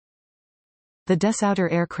The Desoutter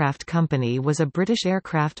Aircraft Company was a British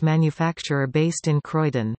aircraft manufacturer based in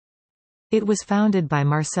Croydon. It was founded by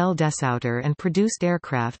Marcel Desoutter and produced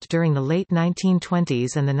aircraft during the late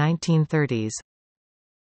 1920s and the 1930s.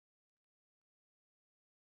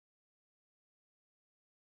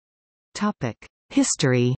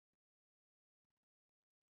 History.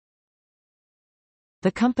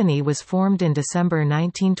 The company was formed in December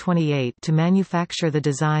 1928 to manufacture the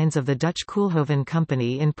designs of the Dutch Koolhoven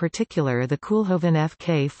Company, in particular the Koolhoven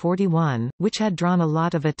FK-41, which had drawn a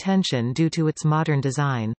lot of attention due to its modern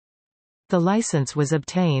design. The license was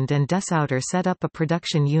obtained and Desoutter set up a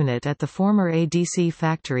production unit at the former ADC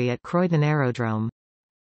factory at Croydon Aerodrome.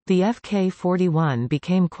 The FK-41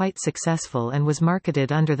 became quite successful and was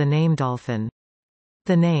marketed under the name Dolphin.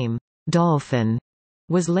 The name, Dolphin,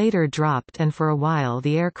 was later dropped and for a while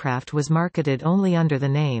the aircraft was marketed only under the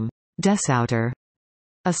name, Desoutter.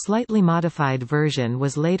 A slightly modified version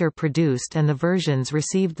was later produced and the versions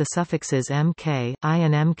received the suffixes Mk, I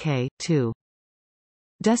and Mk, 2.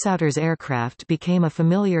 Desoutter's aircraft became a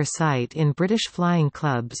familiar sight in British flying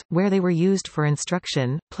clubs, where they were used for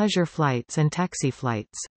instruction, pleasure flights and taxi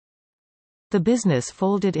flights. The business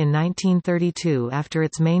folded in 1932 after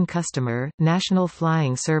its main customer, National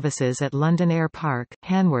Flying Services at London Air Park,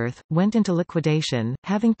 Hanworth, went into liquidation,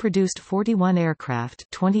 having produced 41 aircraft,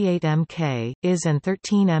 28 Mk, IS and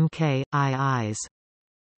 13 Mk, IIs.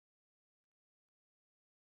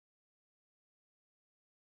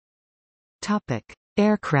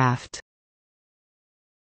 Aircraft.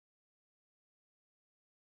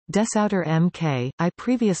 Desoutter Mk, I,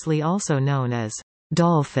 previously also known as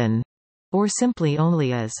Dolphin, or simply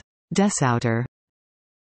only as Desoutter.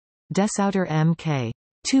 Desoutter Mk.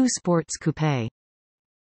 2 Sports Coupe.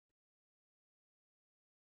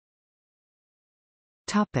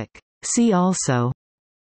 See also: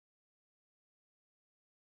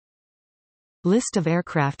 List of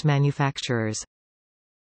aircraft manufacturers.